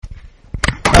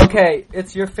Okay,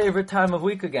 it's your favorite time of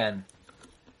week again.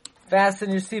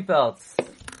 Fasten your seatbelts.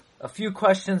 A few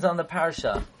questions on the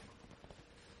parsha.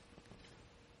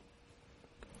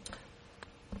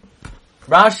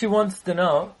 Rashi wants to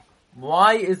know,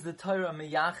 why is the Torah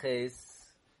miyaches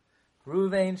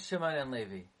Ruvain, Shimon, and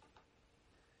Levi?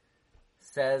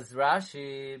 Says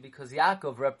Rashi, because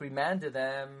Yaakov reprimanded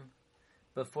them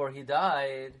before he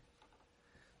died.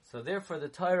 So therefore the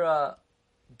Torah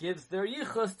gives their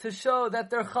yichus to show that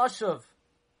they're chashuv.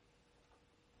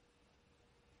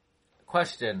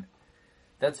 Question.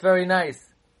 That's very nice.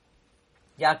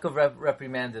 Yaakov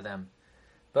reprimanded them.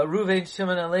 But Ruvain,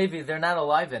 Shimon, and Levi, they're not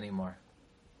alive anymore.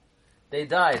 They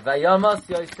died.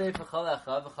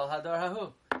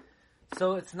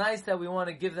 So it's nice that we want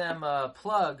to give them a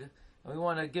plug, and we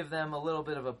want to give them a little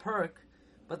bit of a perk,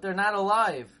 but they're not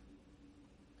alive.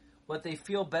 What, they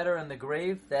feel better in the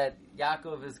grave that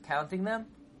Yaakov is counting them?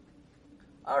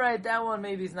 Alright, that one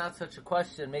maybe is not such a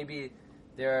question. Maybe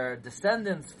their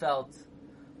descendants felt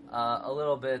a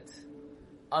little bit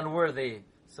unworthy,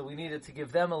 so we needed to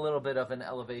give them a little bit of an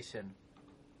elevation.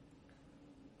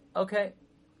 Okay.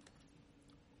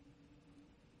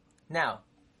 Now,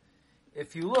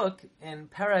 if you look in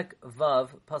Perek Vav,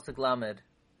 Pasuk Lamed,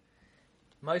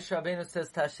 Moshe Rabbeinu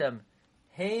says to Hashem,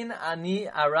 Hein ani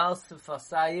aral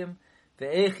sifasayim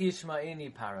ve'ech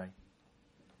yishma'ini parai.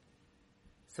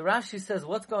 So Rashi says,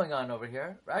 what's going on over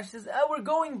here? Rashi says, we're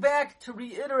going back to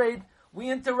reiterate, we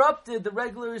interrupted the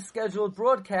regularly scheduled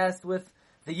broadcast with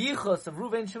the yichus of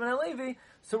Ruvain, Shimon, and Levi,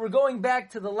 so we're going back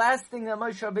to the last thing that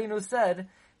Moshe Rabbeinu said,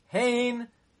 Hein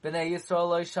b'nei Yisrael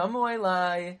lo shamu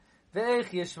elai ve'ech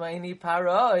yishma'ini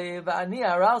parai v'ani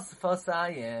aral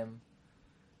sifasayim.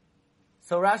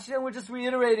 So Rashi, then we're just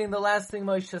reiterating the last thing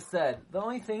Moshe said. The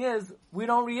only thing is, we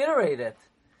don't reiterate it.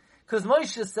 Because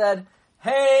Moshe said,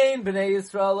 Hein b'nei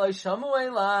Yisrael lo shamu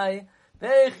elai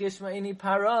ve'ech yishma'ini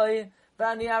parai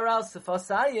v'ani aral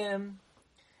sifasayim.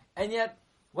 And yet,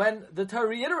 when the Torah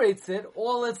reiterates it,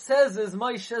 all it says is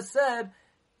Moshe said,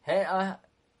 Hein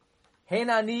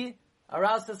ani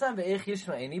aral sifasayim ve'ech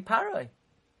yishma'ini parai.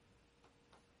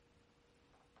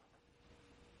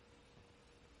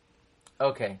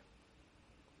 Okay.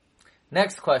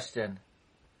 Next question.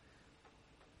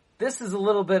 This is a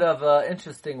little bit of an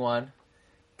interesting one,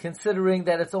 considering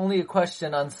that it's only a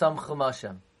question on some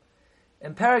chumashim.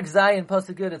 In Perek Zayin,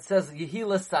 Pasuk Yud, it says,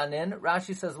 Yehila Sanin.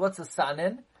 Rashi says, what's a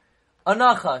Sanin? A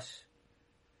Nachash.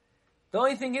 The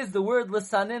only thing is, the word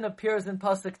Lisanin appears in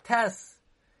Pasuk Tes,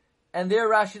 and there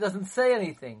Rashi doesn't say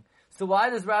anything. So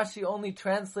why does Rashi only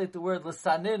translate the word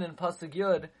Lisanin in Pasuk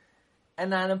Yud,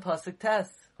 and not in Pasuk Tes?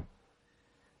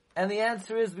 And the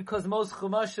answer is because most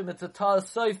chumashim, it's a Tal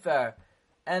Sofer,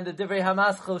 and the Divrei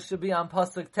HaMaschil should be on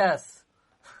Pasuk Tes.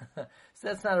 So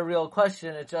that's not a real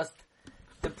question, it's just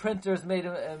the printers made,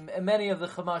 in many of the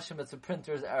chumashim, it's a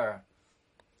printer's error.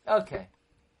 Okay.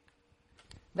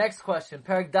 Next question.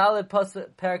 Perek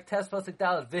Tes Pasuk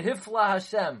Dalet. V'hifla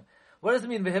Hashem. What does it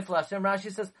mean, V'hifla Hashem?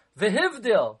 Rashi says,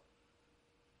 V'hivdil.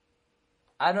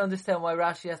 I don't understand why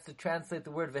Rashi has to translate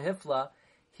the word V'hifla.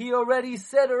 He already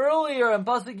said earlier in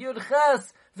Pasuk Yud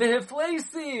Ches,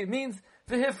 V'hiflesi means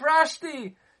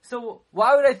V'hifrashti. So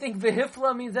why would I think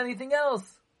V'hifla means anything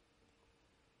else?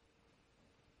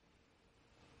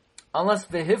 Unless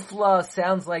V'hifla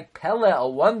sounds like Pele, a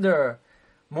wonder,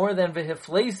 more than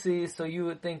V'hiflesi, so you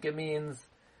would think it means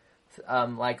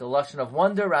like a lashon of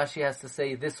wonder. Rashi has to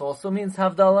say this also means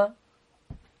Havdalah.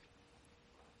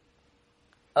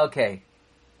 Okay.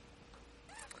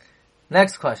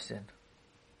 Next question.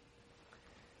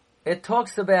 It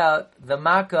talks about the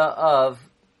Makkah of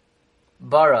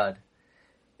Barad.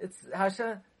 It's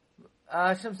Hashem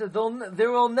said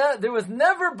there was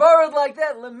never Barad like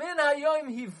that. Lemin hayom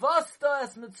hivasta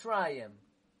es Mitzrayim.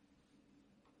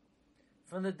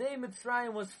 From the day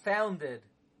Mitzrayim was founded.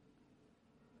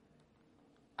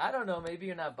 I don't know. Maybe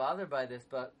you're not bothered by this,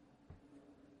 but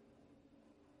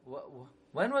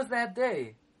when was that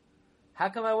day? How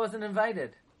come I wasn't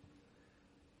invited?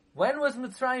 When was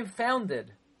Mitzrayim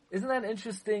founded? Isn't that an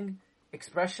interesting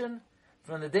expression?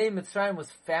 From the day Mitzrayim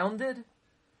was founded?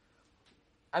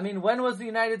 I mean, when was the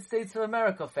United States of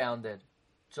America founded?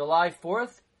 July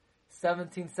 4th,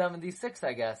 1776,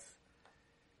 I guess.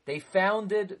 They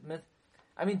founded...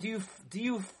 I mean, do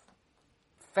you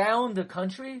found a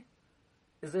country?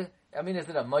 Is it a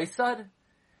Mossad?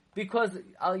 Because,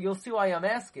 you'll see why I'm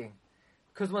asking.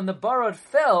 Because when the Barad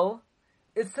fell,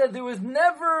 it said there was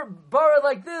never Barad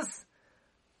like this.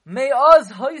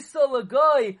 Me'az haisa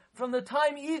lagai, from the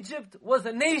time Egypt was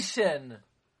a nation.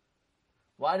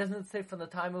 Why doesn't it say from the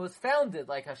time it was founded,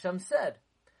 like Hashem said?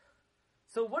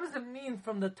 So what does it mean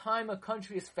from the time a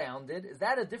country is founded? Is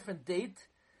that a different date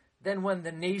than when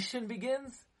the nation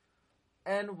begins?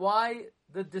 And why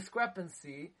the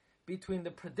discrepancy between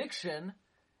the prediction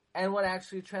and what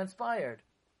actually transpired?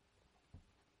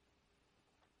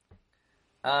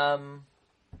 By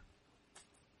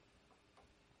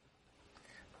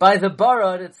the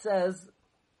Barad, it says,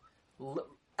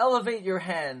 elevate your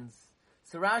hands.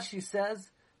 So Rashi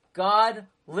says, God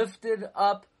lifted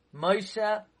up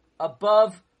Moshe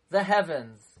above the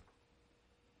heavens.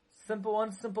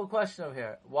 Simple question over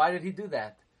here. Why did he do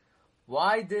that?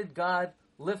 Why did God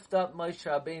lift up Moshe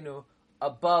Rabbeinu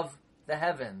above the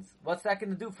heavens? What's that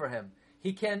going to do for him?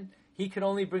 He can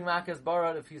only bring Makas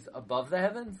Barad if he's above the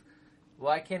heavens.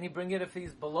 Why can't he bring it if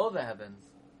he's below the heavens?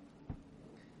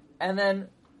 And then,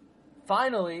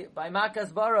 finally, by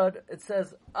Makas Barad, it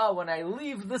says, when I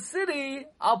leave the city,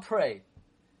 I'll pray.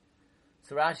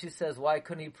 So Rashi says, why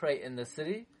couldn't he pray in the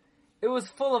city? It was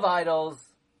full of idols.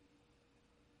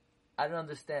 I don't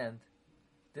understand.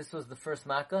 This was the first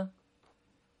Makkah?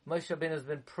 Moshe Rabbeinu has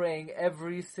been praying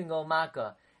every single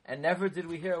Makkah. And never did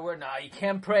we hear a word, you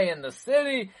can't pray in the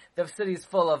city. The city's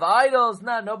full of idols.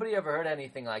 Nobody ever heard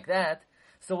anything like that.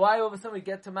 So why all of a sudden we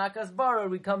get to Makas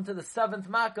Barad, we come to the 7th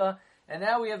Makkah, and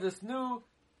now we have this new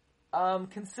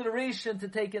consideration to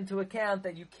take into account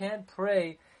that you can't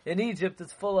pray in Egypt.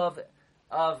 It's full of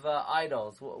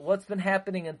idols. What's been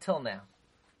happening until now?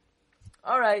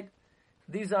 All right,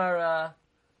 these are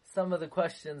some of the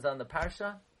questions on the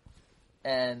Parsha,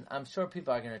 and I'm sure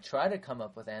people are going to try to come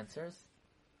up with answers.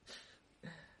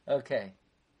 Okay.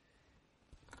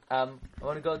 I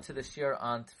want to go to the Shir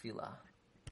on Tefillah.